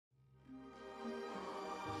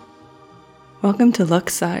Welcome to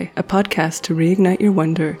Luxi, a podcast to reignite your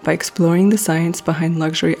wonder by exploring the science behind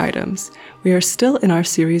luxury items. We are still in our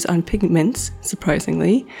series on pigments,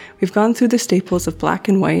 surprisingly. We've gone through the staples of black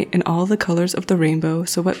and white and all the colors of the rainbow,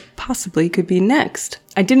 so what possibly could be next?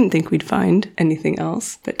 I didn't think we'd find anything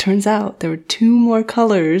else, but turns out there were two more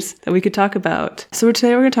colors that we could talk about. So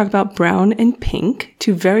today we're going to talk about brown and pink,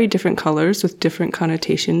 two very different colors with different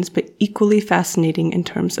connotations, but equally fascinating in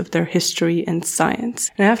terms of their history and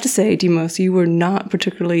science. And I have to say, Dimos, you were not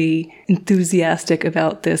particularly enthusiastic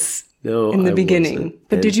about this in the beginning. Wasn't.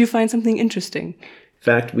 But did you find something interesting? In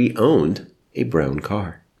fact, we owned a brown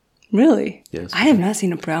car. Really? Yes. I have not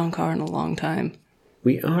seen a brown car in a long time.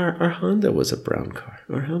 Our Honda was a brown car.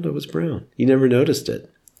 Our Honda was brown. You never noticed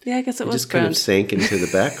it. Yeah, I guess it was just brown. Kind of sank into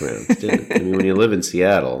the background, didn't it? I mean, when you live in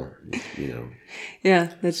Seattle, you know.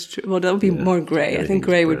 Yeah, that's true. Well, that would be more gray. I think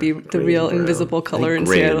gray would be the real invisible color in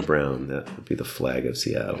Seattle. Gray and brown, that would be the flag of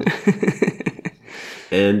Seattle.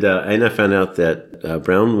 And I found out that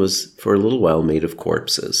brown was, for a little while, made of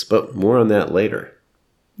corpses. But more on that later.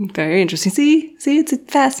 Very interesting. See, it's a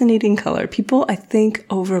fascinating color. People, I think,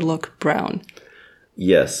 overlook brown.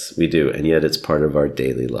 Yes, we do. And yet it's part of our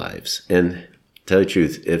daily lives. And to tell you the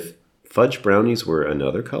truth, if fudge brownies were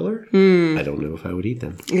another color, I don't know if I would eat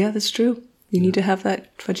them. Yeah, that's true. You need to have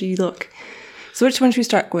that fudgy look. So which one should we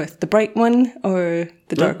start with? The bright one or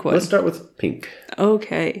the dark one? Let's start with pink.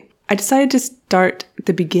 Okay. I decided to start at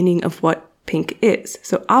the beginning of what pink is.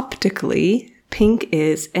 So optically, pink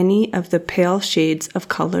is any of the pale shades of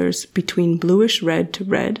colors between bluish red to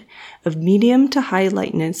red, of medium to high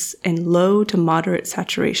lightness, and low to moderate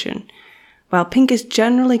saturation. While pink is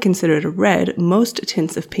generally considered a red, most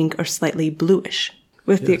tints of pink are slightly bluish,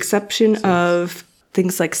 with the exception of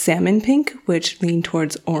things like salmon pink, which lean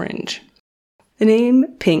towards orange. The name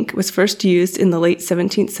pink was first used in the late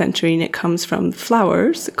 17th century, and it comes from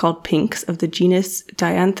flowers called pinks of the genus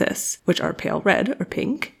Dianthus, which are pale red or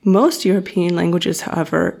pink. Most European languages,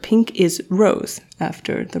 however, pink is rose,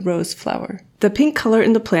 after the rose flower. The pink color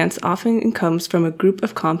in the plants often comes from a group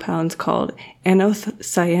of compounds called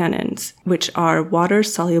anthocyanins, which are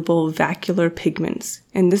water-soluble vacuolar pigments.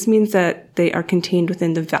 And this means that they are contained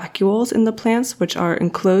within the vacuoles in the plants, which are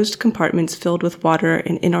enclosed compartments filled with water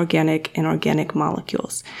and inorganic and organic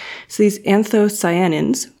molecules. So these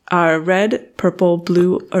anthocyanins are red, purple,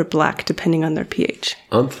 blue, or black, depending on their pH.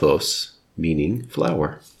 Anthos, meaning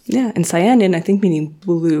flower. Yeah, and cyanin, I think, meaning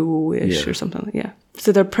bluish or something like that. Yeah.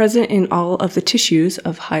 So they're present in all of the tissues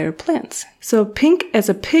of higher plants. So pink as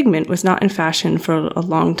a pigment was not in fashion for a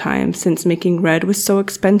long time, since making red was so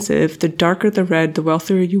expensive. The darker the red, the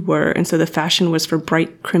wealthier you were, and so the fashion was for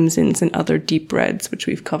bright crimsons and other deep reds, which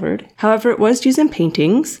we've covered. However, it was used in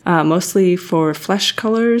paintings, mostly for flesh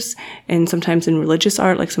colors, and sometimes in religious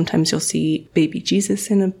art, like sometimes you'll see baby Jesus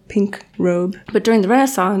in a pink robe. But during the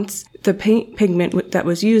Renaissance, the paint pigment that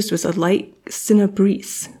was used was a light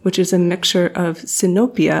cinnabrese, which is a mixture of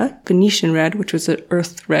Sinopia, Venetian red, which was an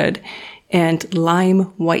earth red, and lime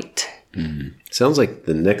white. Sounds like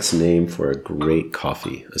the next name for a great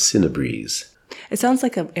coffee, a Cinnabrese. It sounds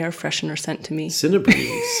like an air freshener scent to me.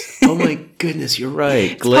 Cinnabrese. Oh my goodness, you're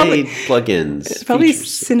right. Glade plugins. It's probably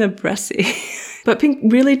Cinnabrese. But pink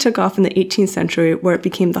really took off in the 18th century, where it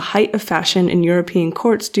became the height of fashion in European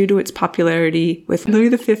courts due to its popularity with Louis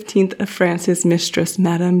XV of France's mistress,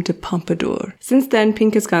 Madame de Pompadour. Since then,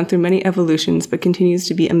 pink has gone through many evolutions, but continues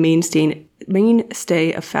to be a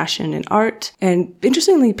mainstay of fashion and art. And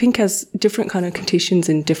interestingly, pink has different connotations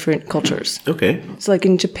in different cultures. Okay. So like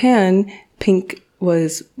in Japan, pink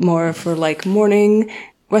was more for like mourning.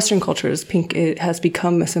 Western cultures, pink has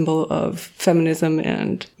become a symbol of feminism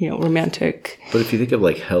and, romantic. But if you think of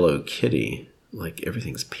like Hello Kitty, like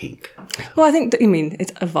everything's pink. Well, I think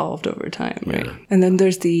it's evolved over time, right? Yeah. And then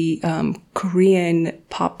there's the Korean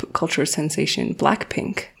pop culture sensation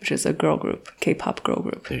Blackpink, which is a girl group, K-pop girl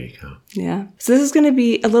group. There you go. Yeah. So this is going to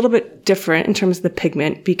be a little bit different in terms of the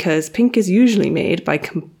pigment, because pink is usually made by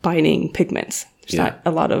combining pigments. There's not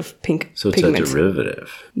a lot of pink so it's pigments. a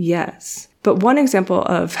derivative. Yes. But one example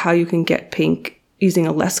of how you can get pink using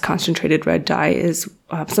a less concentrated red dye is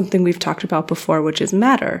something we've talked about before, which is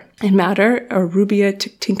madder. And madder, or Rubia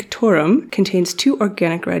tinctorum, contains two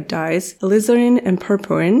organic red dyes, alizarin and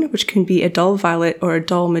purpurin, which can be a dull violet or a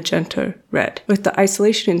dull magenta red. With the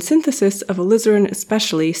isolation and synthesis of alizarin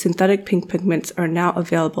especially, synthetic pink pigments are now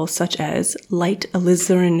available, such as light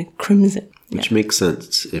alizarin crimson. Which makes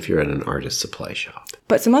sense if you're at an artist supply shop.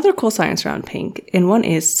 But some other cool science around pink, and one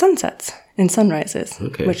is sunsets and sunrises,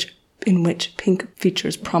 in which pink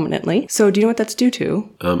features prominently. So do you know what that's due to?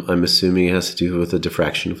 I'm assuming it has to do with the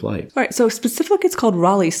diffraction of light. All right, so specifically it's called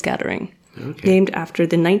Rayleigh scattering. named after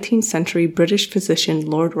the 19th century British physician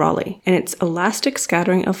Lord Rayleigh, and it's elastic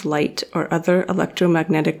scattering of light or other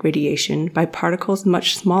electromagnetic radiation by particles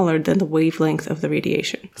much smaller than the wavelength of the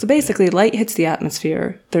radiation. So basically, light hits the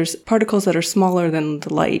atmosphere. There's particles that are smaller than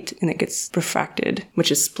the light, and it gets refracted,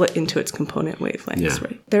 which is split into its component wavelengths.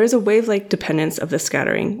 Right? There is a wavelength dependence of the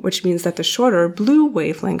scattering, which means that the shorter blue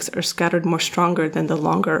wavelengths are scattered more stronger than the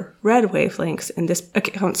longer red wavelengths, and this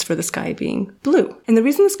accounts for the sky being blue. And the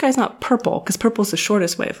reason the sky is not purple, because purple is the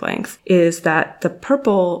shortest wavelength, is that the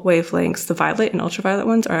purple wavelengths, the violet and ultraviolet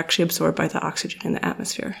ones, are actually absorbed by the oxygen in the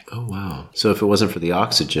atmosphere. Oh, wow. So if it wasn't for the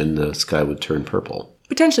oxygen, the sky would turn purple.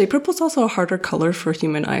 Potentially. Purple's also a harder color for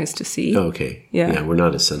human eyes to see. Oh, okay. Yeah, we're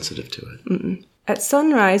not as sensitive to it. Mm-mm. At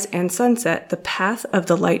sunrise and sunset, the path of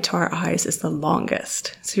the light to our eyes is the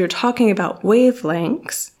longest. So you're talking about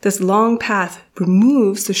wavelengths. This long path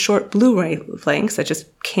removes the short blue wavelengths that just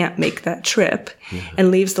can't make that trip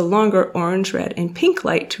and leaves the longer orange, red, and pink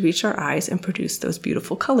light to reach our eyes and produce those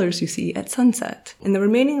beautiful colors you see at sunset. And the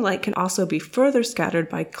remaining light can also be further scattered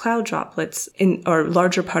by cloud droplets or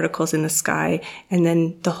larger particles in the sky, and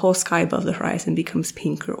then the whole sky above the horizon becomes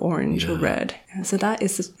pink or orange or red. And so that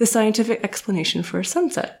is the scientific explanation for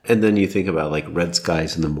sunset. And then you think about like red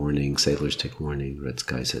skies in the morning, sailors take warning, red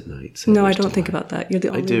skies at night. No, I don't think about that. You're the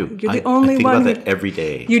only. I do. You're the only I think one. About that every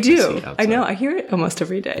day. You do. I know. I hear it almost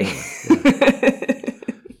every day. Yeah.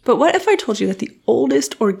 But what if I told you that the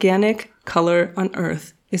oldest organic color on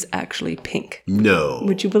Earth is actually pink? No.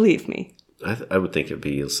 Would you believe me? I would think it'd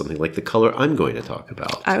be something like the color I'm going to talk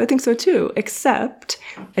about. I would think so too, except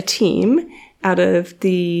a team out of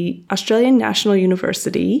the Australian National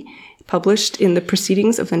University published in the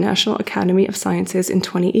Proceedings of the National Academy of Sciences in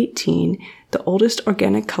 2018, the oldest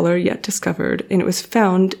organic color yet discovered, and it was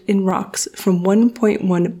found in rocks from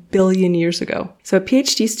 1.1 billion years ago. So a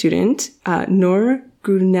PhD student, Noor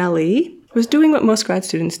Grunelli, was doing what most grad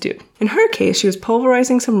students do. In her case, she was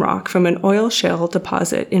pulverizing some rock from an oil shale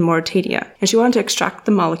deposit in Mauritania, and she wanted to extract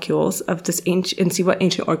the molecules of this ancient and see what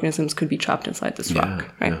ancient organisms could be trapped inside this rock,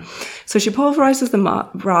 right? Yeah. So she pulverizes the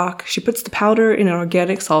rock, she puts the powder in an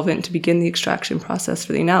organic solvent to begin the extraction process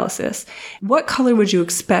for the analysis. What color would you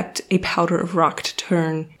expect a powder of rock to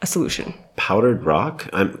turn a solution? Powdered rock?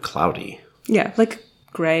 I'm cloudy. Yeah, like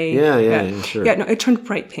gray. Yeah, sure. Yeah, no, it turned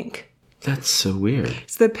bright pink. That's so weird.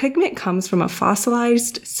 So the pigment comes from a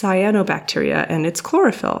fossilized cyanobacteria and its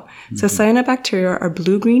chlorophyll. Mm-hmm. So cyanobacteria are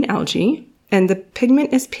blue-green algae, and the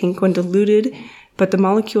pigment is pink when diluted, but the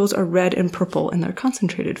molecules are red and purple in their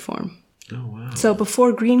concentrated form. Oh, wow. So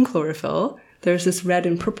before green chlorophyll, there's this red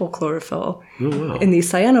and purple chlorophyll in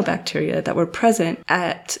these cyanobacteria that were present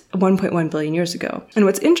at 1.1 billion years ago. And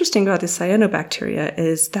what's interesting about this cyanobacteria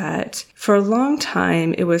is that for a long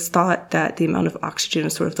time, it was thought that the amount of oxygen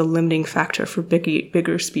is sort of the limiting factor for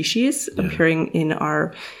bigger species appearing in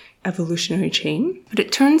our evolutionary chain. But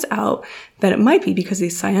it turns out that it might be because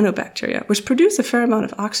these cyanobacteria, which produce a fair amount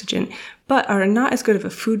of oxygen, but are not as good of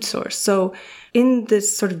a food source. So in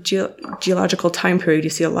this sort of geological time period,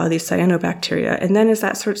 you see a lot of these cyanobacteria. And then as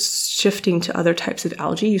that starts shifting to other types of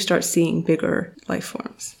algae, you start seeing bigger life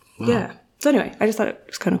forms. Wow. Yeah. So anyway, I just thought it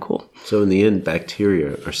was kind of cool. So in the end,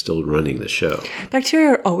 bacteria are still running the show.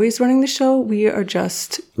 Bacteria are always running the show. We're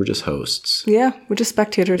just hosts. Yeah, we're just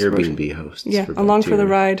spectators. Airbnb hosts. Yeah, along for the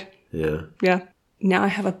ride. Yeah. Yeah. Now I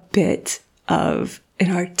have a bit of an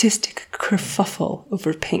artistic kerfuffle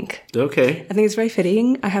over pink. Okay. I think it's very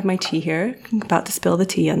fitting. I have my tea here. I'm about to spill the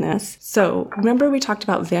tea on this. So remember we talked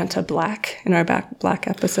about Vanta Black in our Black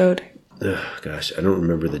episode? Oh, gosh, I don't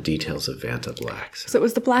remember the details of Vanta Black. So it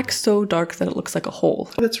was the black so dark that it looks like a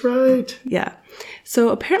hole. That's right. Yeah. So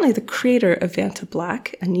apparently the creator of Vanta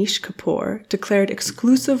Black, Anish Kapoor, declared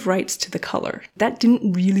exclusive rights to the color. That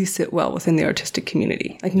didn't really sit well within the artistic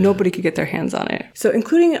community. Nobody could get their hands on it. So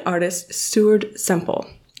including artist Stuart Semple.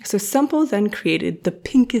 So Semple then created the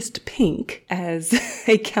pinkest pink as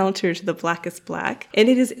a counter to the blackest black. And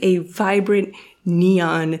it is a vibrant,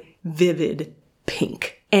 neon, vivid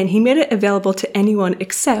pink. And he made it available to anyone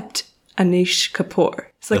except Anish Kapoor.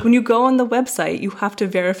 It's like when you go on the website, you have to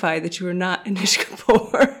verify that you are not Anish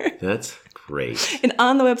Kapoor. That's great. And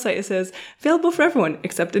on the website, it says, available for everyone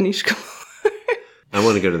except Anish Kapoor. I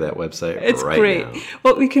want to go to that website it's right great. now.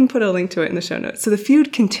 Well, we can put a link to it in the show notes. So the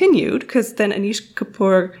feud continued because then Anish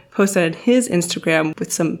Kapoor posted on his Instagram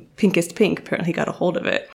with some pinkest pink. Apparently he got a hold of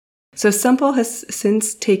it. So Semple has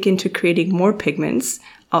since taken to creating more pigments,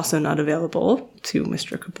 also not available to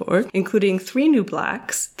Mr. Kapoor, including 3 new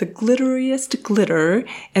blacks, the glitteriest glitter,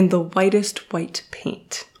 and the whitest white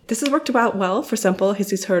paint. This has worked out well for Semple.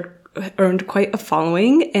 He's earned quite a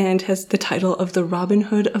following and has the title of the Robin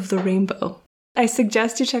Hood of the Rainbow. I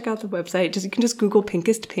suggest you check out the website. You can just Google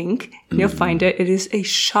Pinkest Pink and you'll find it. It is a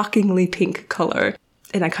shockingly pink color.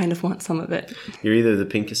 And I kind of want some of it. You're either the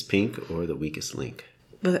pinkest pink or the weakest link.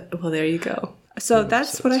 Well, there you go. So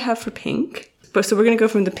that's what I have for pink. But so we're going to go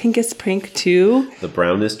from the pinkest pink to... the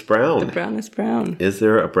brownest brown. The brownest brown. Is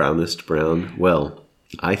there a brownest brown? Well,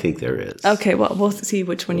 I think there is. Okay, well, we'll see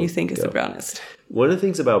which one you think is the brownest. One of the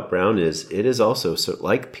things about brown is it is also, so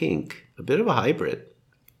like pink, a bit of a hybrid.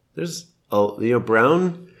 There's,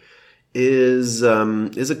 brown is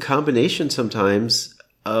a combination sometimes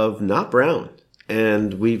of not brown.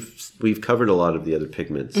 And we've covered a lot of the other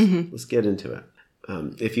pigments. Let's get into it.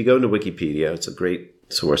 If you go into Wikipedia, it's a great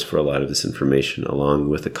source for a lot of this information, along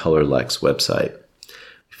with the ColorLex website.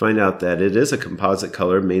 You find out that it is a composite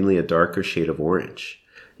color, mainly a darker shade of orange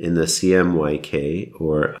in the CMYK,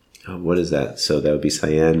 or what is that? So that would be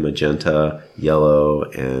cyan, magenta, yellow,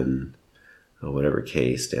 and whatever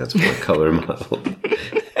K stands for, color model.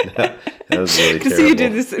 That was really terrible. So you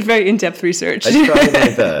did this very in-depth research. I tried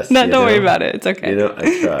my best. No, don't worry about it. It's okay.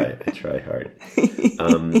 I try hard.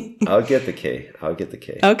 I'll get the K. Okay.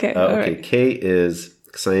 Okay. Right. K is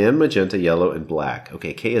cyan, magenta, yellow, and black.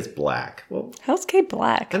 Okay, K is black. Well, how's K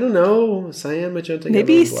black? I don't know. Cyan, magenta,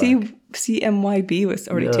 maybe yellow, and black. CMYB was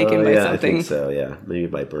already taken by something. I think so, yeah. Maybe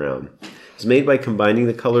by brown. It's made by combining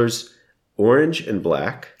the colors orange and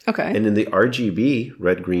black. Okay. And in the RGB,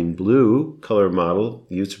 red, green, blue color model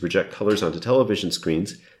used to project colors onto television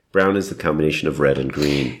screens, brown is the combination of red and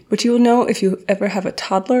green. Which you will know if you ever have a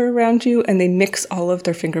toddler around you and they mix all of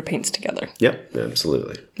their finger paints together. Yep,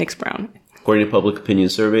 absolutely. Makes brown. According to public opinion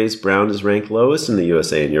surveys, brown is ranked lowest in the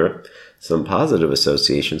USA and Europe. Some positive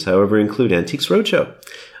associations, however, include Antiques Roadshow,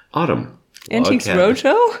 Autumn, Antiques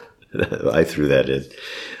Roadshow? I threw that in.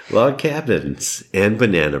 Log cabins and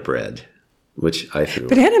banana bread, which I threw.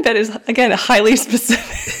 Banana bread is, again, highly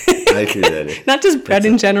specific. I threw that in. Not just bread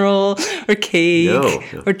in general, or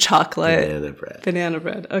cake, or chocolate. Banana bread. Banana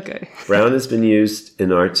bread, okay. Brown has been used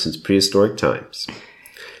in art since prehistoric times.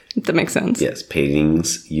 That makes sense. Yes,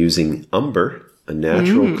 paintings using umber, a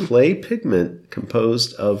natural clay pigment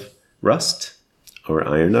composed of rust or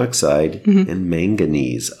iron oxide and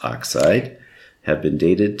manganese oxide, have been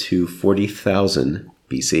dated to 40,000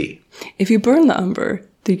 BC. If you burn the umber,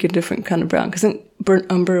 you get a different kind of brown. Because isn't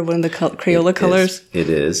burnt umber one of the Crayola colors? It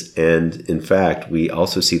is. And in fact, we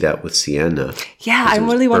also see that with sienna. Yeah, I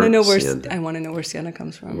really want to know where sienna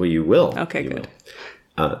comes from. Well, you will. Okay, good.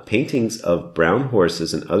 Paintings of brown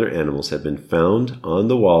horses and other animals have been found on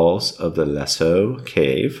the walls of the Lascaux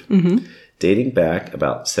cave, dating back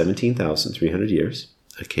about 17,300 years.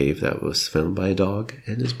 A cave that was found by a dog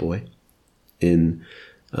and his boy in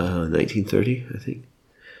 1930, I think.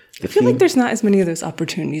 I feel like there's not as many of those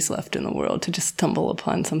opportunities left in the world to just stumble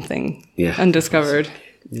upon something undiscovered.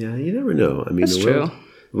 Yeah, you never know. I mean, that's true.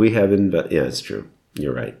 We haven't, but yeah, it's true.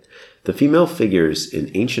 You're right. The female figures in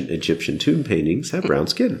ancient Egyptian tomb paintings have brown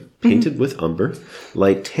skin, painted with umber.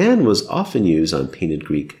 Light tan was often used on painted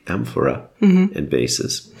Greek amphora and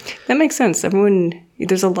vases. That makes sense.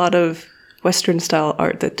 There's a lot of Western style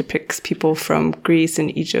art that depicts people from Greece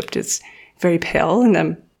and Egypt as very pale, and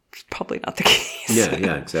that's probably not the case.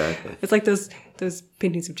 Yeah, exactly. It's like those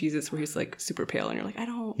paintings of Jesus where he's like super pale, and you're like, I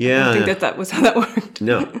don't think that was how that worked.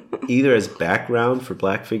 No, either as background for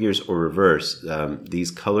black figures or reverse. These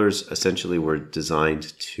colors essentially were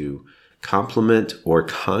designed to complement or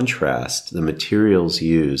contrast the materials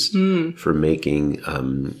used for making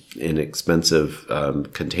inexpensive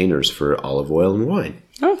containers for olive oil and wine.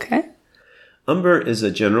 Okay. Umber is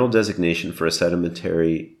a general designation for a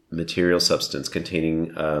sedimentary material substance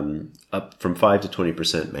containing up from 5 to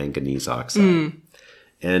 20% manganese oxide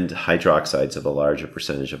and hydroxides of a larger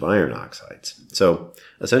percentage of iron oxides. So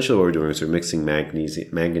essentially what we're doing is we're mixing manganese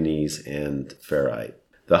and ferrite.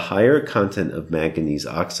 The higher content of manganese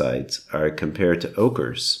oxides are compared to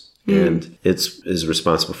ochres, and it is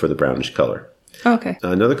responsible for the brownish color. Okay.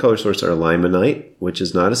 Another color source are limonite, which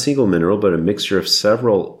is not a single mineral, but a mixture of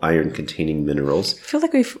several iron-containing minerals. I feel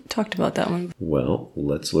like we've talked about that one. Well,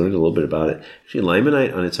 let's learn a little bit about it. Actually,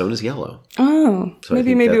 limonite on its own is yellow. Oh, so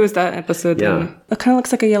maybe it was that episode. Yeah. Then. It kind of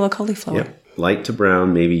looks like a yellow cauliflower. Yeah. Light to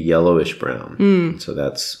brown, maybe yellowish brown. So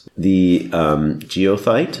that's the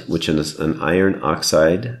geothite, which is an iron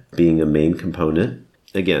oxide being a main component.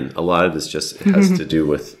 Again, a lot of this just has to do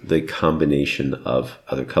with the combination of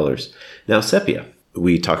other colors. Now, sepia.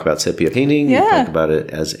 We talk about sepia painting. Yeah. We talk about it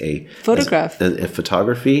as a photograph. As a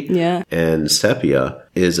photography. Yeah. And sepia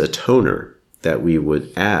is a toner that we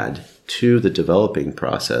would add to the developing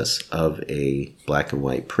process of a black and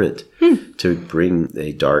white print to bring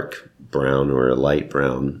a dark brown or a light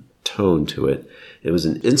brown tone to it. It was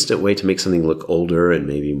an instant way to make something look older and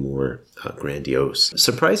maybe more grandiose.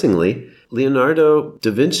 Surprisingly, Leonardo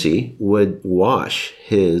da Vinci would wash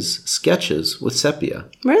his sketches with sepia.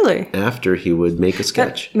 Really? After he would make a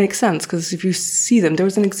sketch. That makes sense, because if you see them, there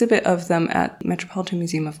was an exhibit of them at Metropolitan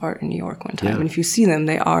Museum of Art in New York one time, Yeah. and if you see them,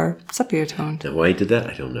 they are sepia toned. Now, why he did that,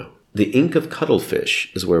 I don't know. The ink of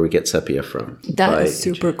cuttlefish is where we get sepia from. That is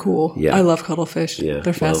super cool. Yeah. I love cuttlefish. Yeah,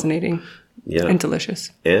 They're fascinating Yeah. and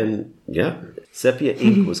delicious. And yeah, sepia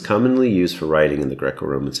ink was commonly used for writing in the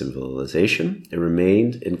Greco-Roman civilization. It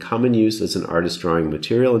remained in common use as an artist drawing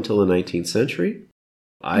material until the 19th century.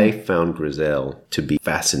 I found grisaille to be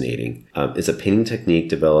fascinating. It's a painting technique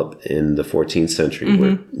developed in the 14th century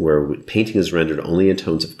where painting is rendered only in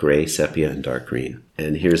tones of gray, sepia, and dark green.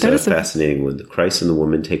 And here's a fascinating one. The Christ and the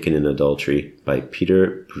Woman Taken in Adultery by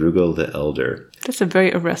Peter Bruegel the Elder. That's a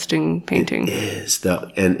very arresting painting. It is.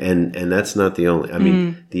 And that's not the only. I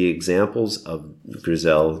mean, the examples of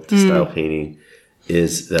grisaille style painting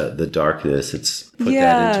is the darkness. It's put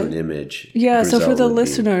that into an image. Yeah, so for the Grisaille would be-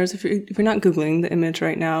 listeners, if you're not Googling the image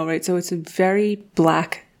right now, right, so it's a very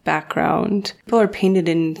black background. People are painted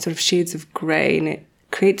in sort of shades of gray, and it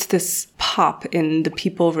creates this pop in the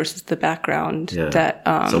people versus the background that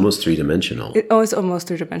it's almost three-dimensional. it's almost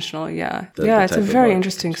three-dimensional, yeah. The It's a type of very art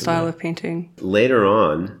interesting style of painting. Later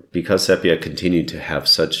on, because sepia continued to have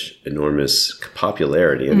such enormous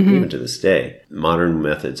popularity, and even to this day, modern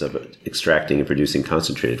methods of extracting and producing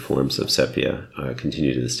concentrated forms of sepia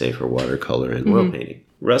continue to this day for watercolor and oil painting.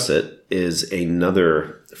 Russet is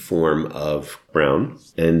another form of brown,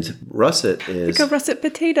 and russet is... Like a russet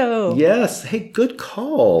potato. Yes. Hey, good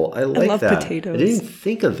call. I like love that. potatoes. I didn't even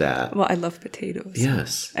think of that. Well, I love potatoes.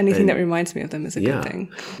 Yes. Anything And- that reminds me of them is a good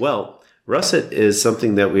thing. Well, russet is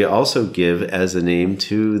something that we also give as a name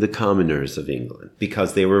to the commoners of England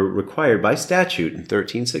because they were required by statute in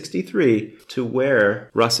 1363 to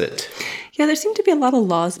wear russet. Yeah, there seemed to be a lot of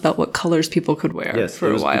laws about what colors people could wear Yes, for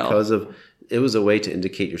it was a while. because of it was a way to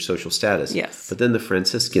indicate your social status. Yes. But then the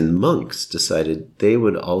Franciscan monks decided they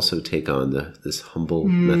would also take on this humble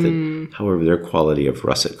method. However, their quality of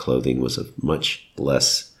russet clothing was of much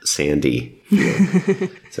less sandy feel.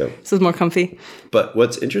 So This is more comfy. But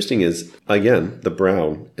what's interesting is, again, the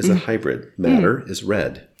brown is a hybrid. Madder is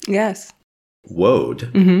red. Yes.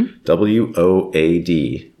 Woad,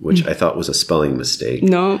 W-O-A-D, which I thought was a spelling mistake.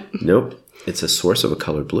 No. Nope. It's a source of a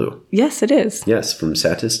color blue. Yes, it is. Yes, from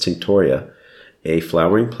Satis tinctoria, a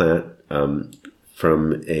flowering plant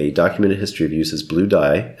from a documented history of use as blue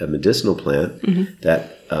dye, a medicinal plant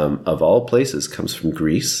that, of all places, comes from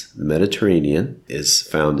Greece. The Mediterranean is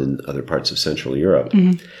found in other parts of Central Europe.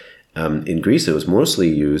 In Greece, it was mostly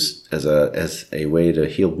used as a way to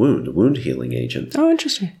heal a wound healing agent. Oh,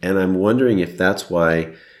 interesting. And I'm wondering if that's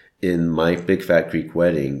why in My Big Fat Greek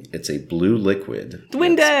Wedding, it's a blue liquid.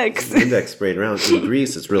 Windex. Windex sprayed around. In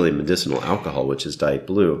Greece, it's really medicinal alcohol, which is dyed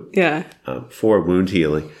blue Yeah. for wound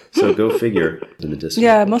healing. So go figure the medicinal.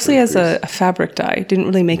 Yeah, mostly as Greece. a fabric dye. Didn't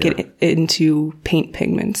really make it into paint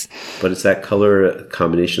pigments. But it's that color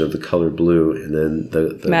combination of the color blue and then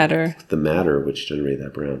the Madder. the madder, which generated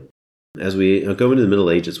that brown. As we go into the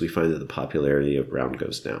Middle Ages, we find that the popularity of brown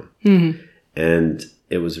goes down. And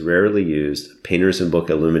it was rarely used. Painters and book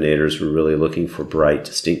illuminators were really looking for bright,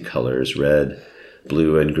 distinct colors, red,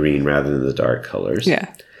 blue, and green, rather than the dark colors.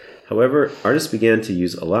 Yeah. However, artists began to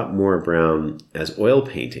use a lot more brown as oil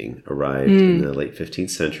painting arrived in the late 15th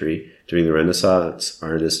century. During the Renaissance,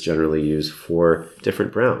 artists generally used 4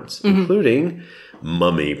 different browns, including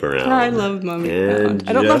mummy brown. I love mummy brown. And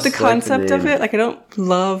I don't love the just like concept of name. it. Like, I don't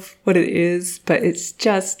love what it is, but it's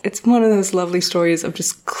one of those lovely stories of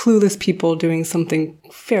just clueless people doing something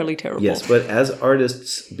fairly terrible. Yes, but as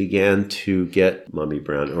artists began to get mummy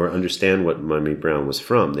brown or understand what mummy brown was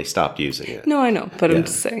from, they stopped using it. No, I know, but I'm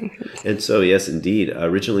just saying. And so, yes, indeed,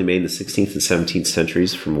 originally made in the 16th and 17th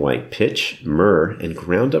centuries from white pitch, myrrh, and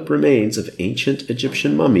ground up remains of ancient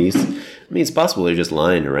Egyptian mummies. I mean, it's possible they're just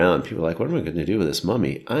lying around. People are like, what am I going to do with this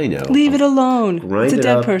mummy? I know. Leave it alone. Grind It's a it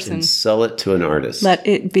dead up person. and sell it to an artist. Let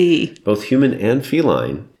it be. Both human and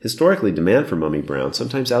feline. Historically, demand for mummy brown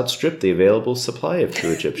sometimes outstripped the available supply of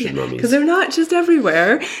true Egyptian mummies, Because they're not just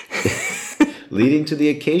everywhere. leading to the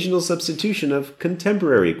occasional substitution of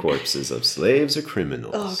contemporary corpses of slaves or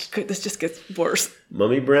criminals. Oh, good. This just gets worse.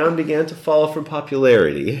 Mummy brown began to fall from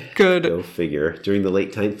popularity. Good. Go figure. During the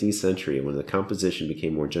late 19th century, when the composition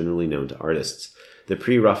became more generally known to artists. The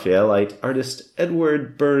pre-Raphaelite artist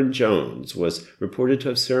Edward Burne-Jones was reported to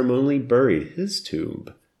have ceremonially buried his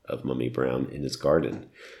tomb of mummy brown in his garden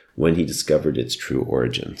when he discovered its true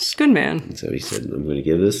origins. Good man. And so he said, I'm going to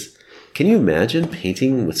give this. Can you imagine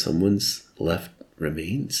painting with someone's left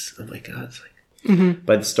remains? Oh my God. It's like,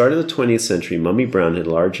 By the start of the 20th century, mummy brown had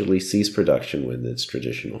largely ceased production with its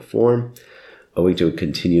traditional form, owing to a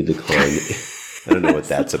continued decline. I don't know what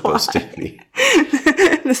that's supposed to mean.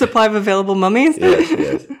 The supply of available mummies?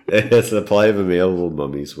 Yes. The supply of available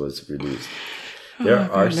mummies was reduced.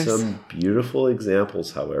 There are some beautiful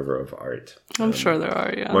examples, however, of art. I'm sure there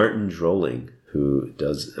are, yeah. Martin Drolling, who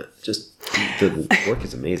does the work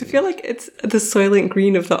is amazing. I feel like it's the Soylent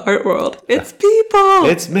Green of the art world. It's people!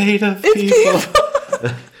 It's made of people!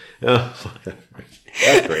 Oh,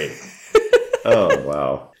 that's great. Oh,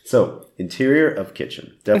 wow. So, interior of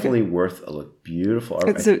kitchen. Definitely worth a look. Beautiful art.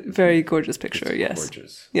 It's a very gorgeous picture, yes.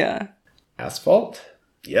 Gorgeous. Yeah. Asphalt?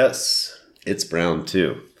 Yes. It's brown,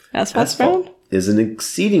 too. Asphalt's brown? Is an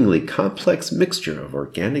exceedingly complex mixture of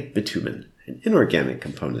organic bitumen and inorganic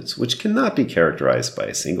components, which cannot be characterized by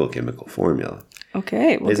a single chemical formula.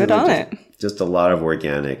 Okay, well, good on it. Just a lot of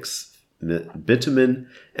organics, bitumen,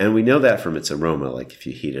 and we know that from its aroma, like if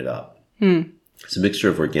you heat it up. It's a mixture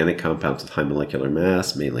of organic compounds with high molecular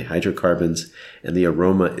mass, mainly hydrocarbons, and the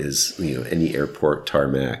aroma is, any airport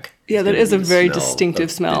tarmac. Yeah, that is a very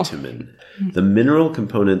distinctive smell. Bitumen. The mineral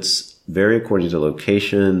components vary according to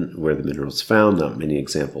location, where the mineral is found. Not many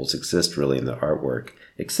examples exist really in the artwork,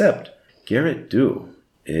 except Gerrit Dou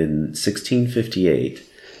in 1658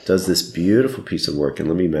 does this beautiful piece of work, and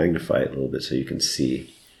let me magnify it a little bit so you can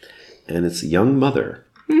see. And it's a young mother,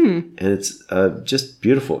 and it's just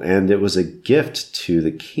beautiful. And it was a gift to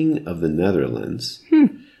the King of the Netherlands.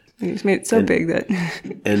 He's made it so big that...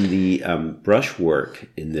 And the brushwork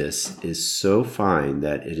in this is so fine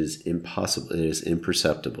that it is impossible, it is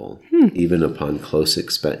imperceptible, even upon close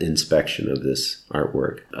inspection of this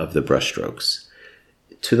artwork, of the brushstrokes,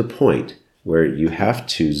 to the point where you have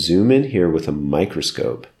to zoom in here with a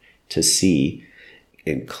microscope to see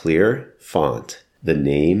in clear font the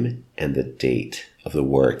name and the date of the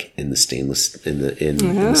work in the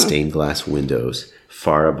the stained glass windows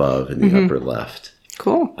far above in the upper left.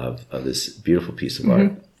 Cool. Of this beautiful piece of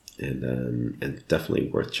art, and definitely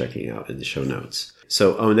worth checking out in the show notes.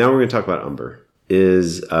 So, now we're going to talk about umber.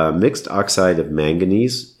 Is mixed oxide of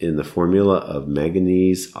manganese in the formula of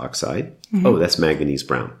manganese oxide. Oh, that's manganese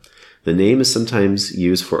brown. The name is sometimes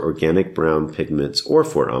used for organic brown pigments or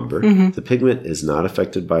for umber. The pigment is not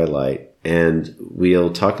affected by light, and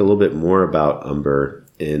we'll talk a little bit more about umber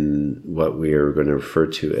in what we are going to refer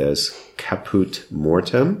to as caput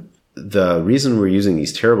mortem. The reason we're using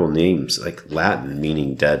these terrible names, like Latin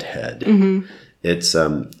meaning dead head, it's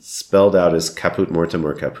spelled out as caput mortem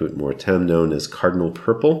or caput mortem, known as cardinal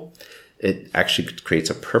purple. It actually creates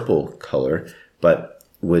a purple color, but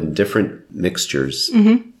when different mixtures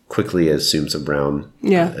quickly assumes a brown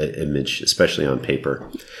image, especially on paper.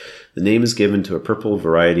 The name is given to a purple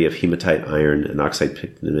variety of hematite iron, an oxide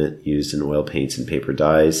pigment used in oil paints and paper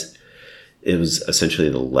dyes. It was essentially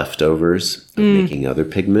the leftovers of making other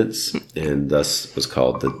pigments, and thus was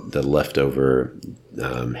called the leftover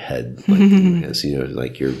head. As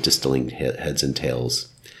like you're distilling heads and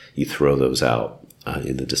tails, you throw those out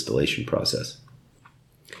in the distillation process.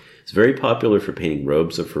 It's very popular for painting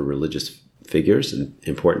robes or for religious figures and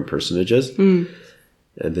important personages. And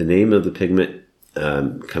the name of the pigment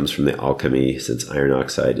comes from the alchemy, since iron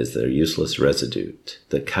oxide is their useless residue,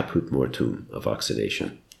 the caput mortuum of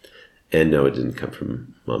oxidation. And no, it didn't come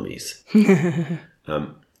from mummies.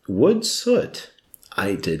 Wood soot.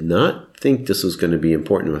 I did not think this was going to be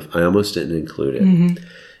important. I almost didn't include it.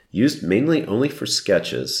 Used mainly only for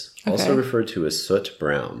sketches. Okay. Also referred to as soot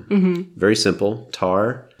brown. Very simple.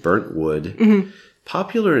 Tar, burnt wood.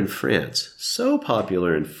 Popular in France. So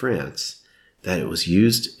popular in France that it was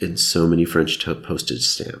used in so many French postage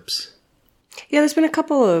stamps. Yeah, there's been a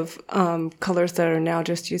couple of colors that are now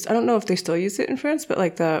just used. I don't know if they still use it in France, but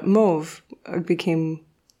like the mauve became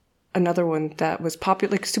another one that was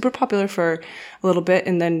popular, like super popular for a little bit,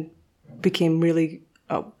 and then became really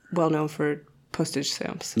well known for postage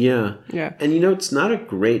stamps. Yeah. Yeah. And it's not a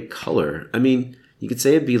great color. I mean, you could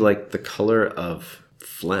say it'd be like the color of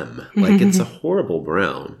phlegm. Like it's a horrible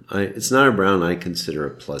brown. It's not a brown I consider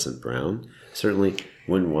a pleasant brown. Certainly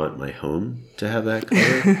wouldn't want my home to have that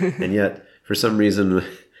color. And yet, for some reason,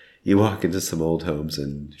 you walk into some old homes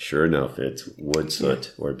and sure enough, it's wood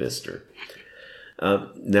soot or bister.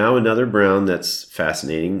 Now another brown that's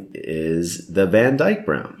fascinating is the Van Dyke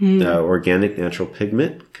brown, organic natural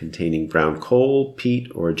pigment containing brown coal,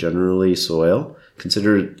 peat, or generally soil.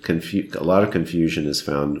 A lot of confusion is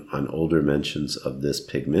found on older mentions of this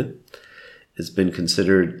pigment. It's been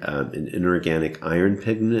considered an inorganic iron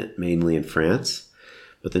pigment, mainly in France.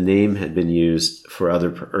 But the name had been used for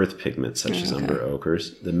other earth pigments, such as umber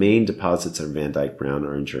ochres. The main deposits of Van Dyke brown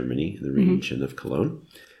are in Germany, in the region of Cologne.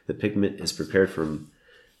 The pigment is prepared from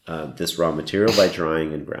this raw material by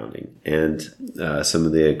drying and grounding. And some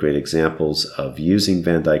of the great examples of using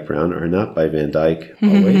Van Dyke brown are not by Van Dyke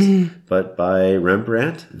always, but by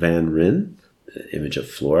Rembrandt van Rijn, the image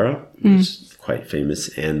of Flora, which is quite famous.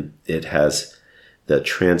 And it has the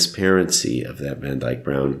transparency of that Van Dyke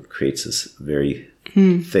brown creates this very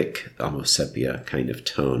thick, almost sepia kind of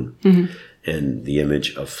tone. And the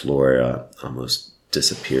image of Flora almost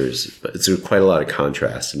disappears, but it's quite a lot of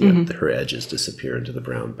contrast, and yet her edges disappear into the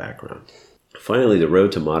brown background. Finally, the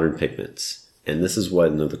road to modern pigments. And this is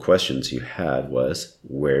one of the questions you had was,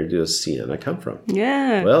 where does sienna come from?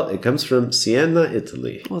 Yeah. Well, it comes from Siena,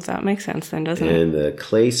 Italy. Well, that makes sense then, doesn't it? And the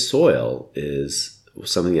clay soil is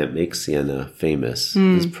something that makes sienna famous.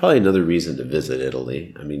 There's probably another reason to visit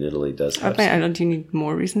Italy. I mean, Italy does have... Do you need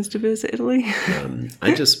more reasons to visit Italy?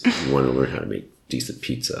 I just want to learn how to make decent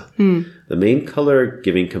pizza. The main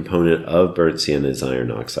color-giving component of burnt sienna is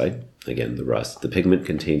iron oxide. Again, the rust. The pigment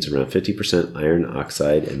contains around 50% iron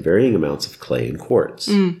oxide and varying amounts of clay and quartz.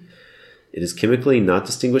 It is chemically not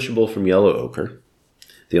distinguishable from yellow ochre.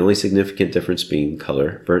 The only significant difference being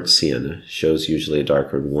color. Burnt sienna shows usually a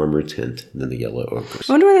darker and warmer tint than the yellow ochre.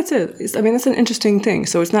 I wonder why that is. I mean, that's an interesting thing.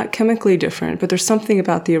 So it's not chemically different, but there's something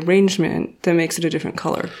about the arrangement that makes it a different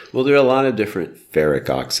color. Well, there are a lot of different ferric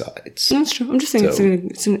oxides. That's true. I'm just saying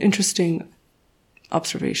it's an interesting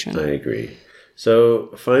observation. I agree.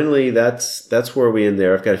 So finally, that's where we end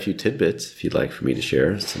there. I've got a few tidbits if you'd like for me to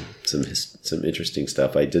share some interesting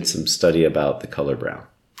stuff. I did some study about the color brown.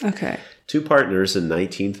 Okay. Two partners in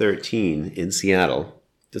 1913 in Seattle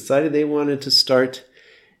decided they wanted to start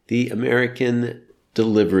the American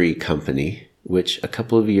Delivery Company, which a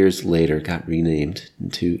couple of years later got renamed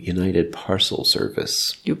into United Parcel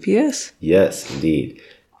Service. UPS? Yes, indeed.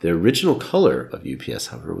 The original color of UPS,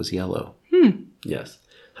 however, was yellow. Yes.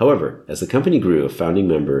 However, as the company grew, a founding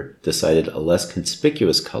member decided a less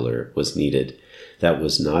conspicuous color was needed that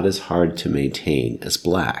was not as hard to maintain as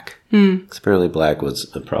black. Because apparently black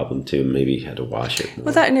was a problem too. Maybe you had to wash it more.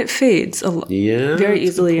 Well, that and it fades very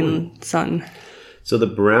easily in sun. So the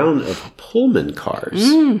brown of Pullman cars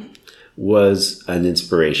was an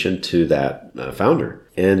inspiration to that founder.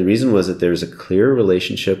 And the reason was that there was a clear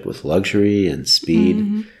relationship with luxury and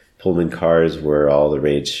speed. Pullman cars were all the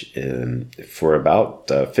rage for about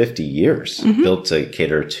 50 years, built to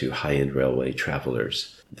cater to high-end railway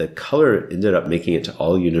travelers. The color ended up making it to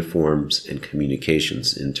all uniforms and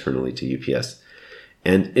communications internally to UPS.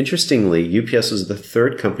 And interestingly, UPS was the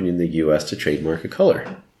third company in the U.S. to trademark a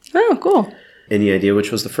color. Oh, cool. Any idea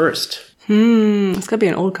which was the first? It's got to be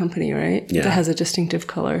an old company, right? Yeah. That has a distinctive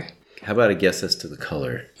color. How about a guess as to the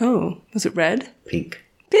color? Oh, was it red? Pink.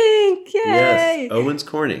 Pink! Yay! Yes, Owens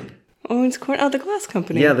Corning. Owens Corning. Oh, the glass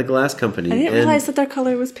company. Yeah, the glass company. I didn't realize that their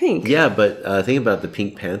color was pink. Yeah, but think about the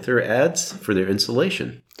Pink Panther ads for their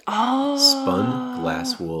insulation. Oh. Spun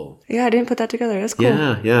glass wool. Yeah, I didn't put that together. That's cool.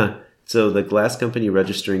 Yeah. So the glass company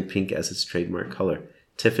registering pink as its trademark color.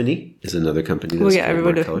 Tiffany is another company that's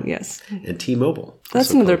trademark color. Yes. And T-Mobile.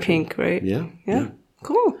 That's another pink, right? Yeah.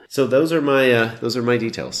 Cool. So those are my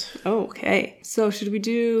details. Okay. So should we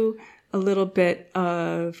do a little bit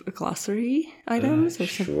of a glossary items or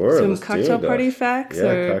some cocktail party facts?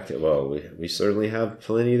 Yeah, cocktail. Well, we certainly have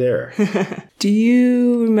plenty there. Do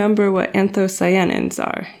you remember what anthocyanins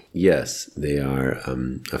are? Yes, they are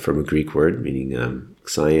from a Greek word meaning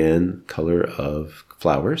cyan, color of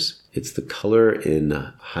flowers. It's the color in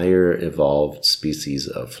higher evolved species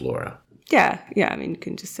of flora. Yeah. I mean, you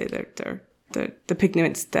can just say they're the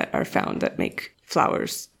pigments that are found that make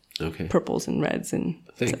flowers purples and reds and.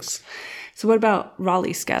 Thanks. So what about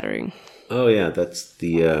Rayleigh scattering? Oh yeah, that's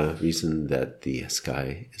the reason that the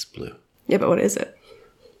sky is blue. Yeah, but what is it?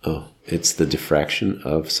 Oh, it's the diffraction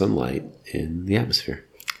of sunlight in the atmosphere.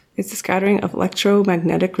 It's the scattering of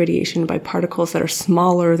electromagnetic radiation by particles that are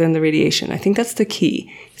smaller than the radiation. I think that's the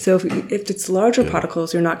key. So if it's larger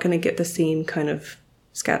particles, you're not going to get the same kind of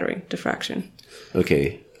scattering, diffraction.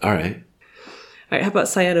 Okay, all right. All right, how about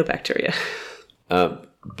cyanobacteria?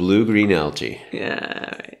 Blue-green algae.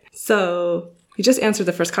 Yeah, right. So you just answered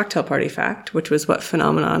the first cocktail party fact, which was what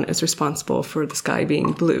phenomenon is responsible for the sky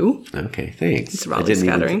being blue. Okay, thanks. It's Rayleigh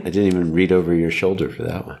scattering. I didn't even read over your shoulder for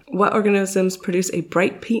that one. What organisms produce a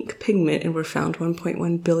bright pink pigment and were found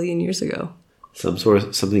 1.1 billion years ago?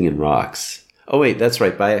 Something in rocks. Oh wait, that's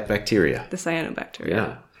right, bacteria. The cyanobacteria.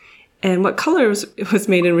 Yeah. And what colors was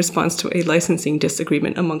made in response to a licensing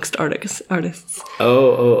disagreement amongst artists?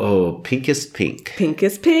 Oh, pinkest pink.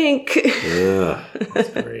 Pinkest pink. Yeah, that's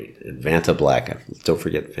great. And Vanta Black. Don't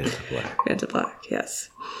forget Vanta Black. Vanta Black, yes.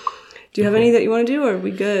 Do you have any that you want to do, or are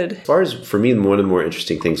we good? As far as, for me, one of the more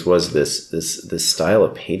interesting things was this style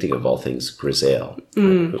of painting of all things, grisaille.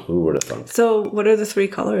 Who would have thought? So what are the 3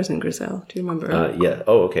 colors in grisaille? Do you remember? Yeah.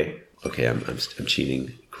 Oh, okay. Okay, I'm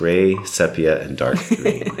cheating. Gray, sepia, and dark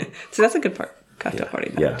green. So that's a good part. Cocktail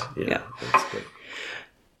party. Yeah. That's good.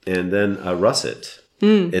 And then russet.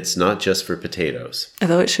 It's not just for potatoes.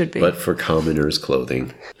 Although it should be. But for commoners'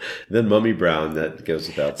 clothing. Then mummy brown, that goes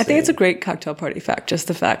without saying. I think it's a great cocktail party fact, just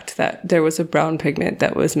the fact that there was a brown pigment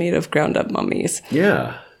that was made of ground up mummies.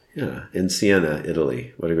 Yeah. In Siena,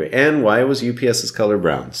 Italy. What a great... And why was UPS's color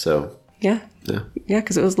brown? So... Yeah,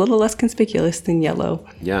 because it was a little less conspicuous than yellow.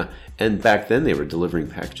 Yeah, and back then they were delivering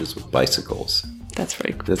packages with bicycles. That's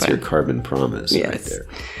very cool. That's your carbon promise right there.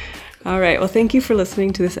 All right. Well, thank you for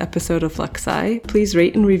listening to this episode of Fluxi. Please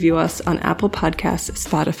rate and review us on Apple Podcasts,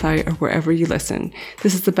 Spotify, or wherever you listen.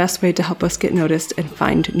 This is the best way to help us get noticed and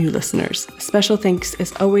find new listeners. Special thanks,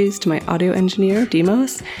 as always, to my audio engineer,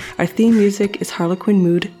 Demos. Our theme music is Harlequin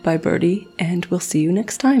Mood by Birdie, and we'll see you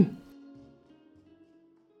next time.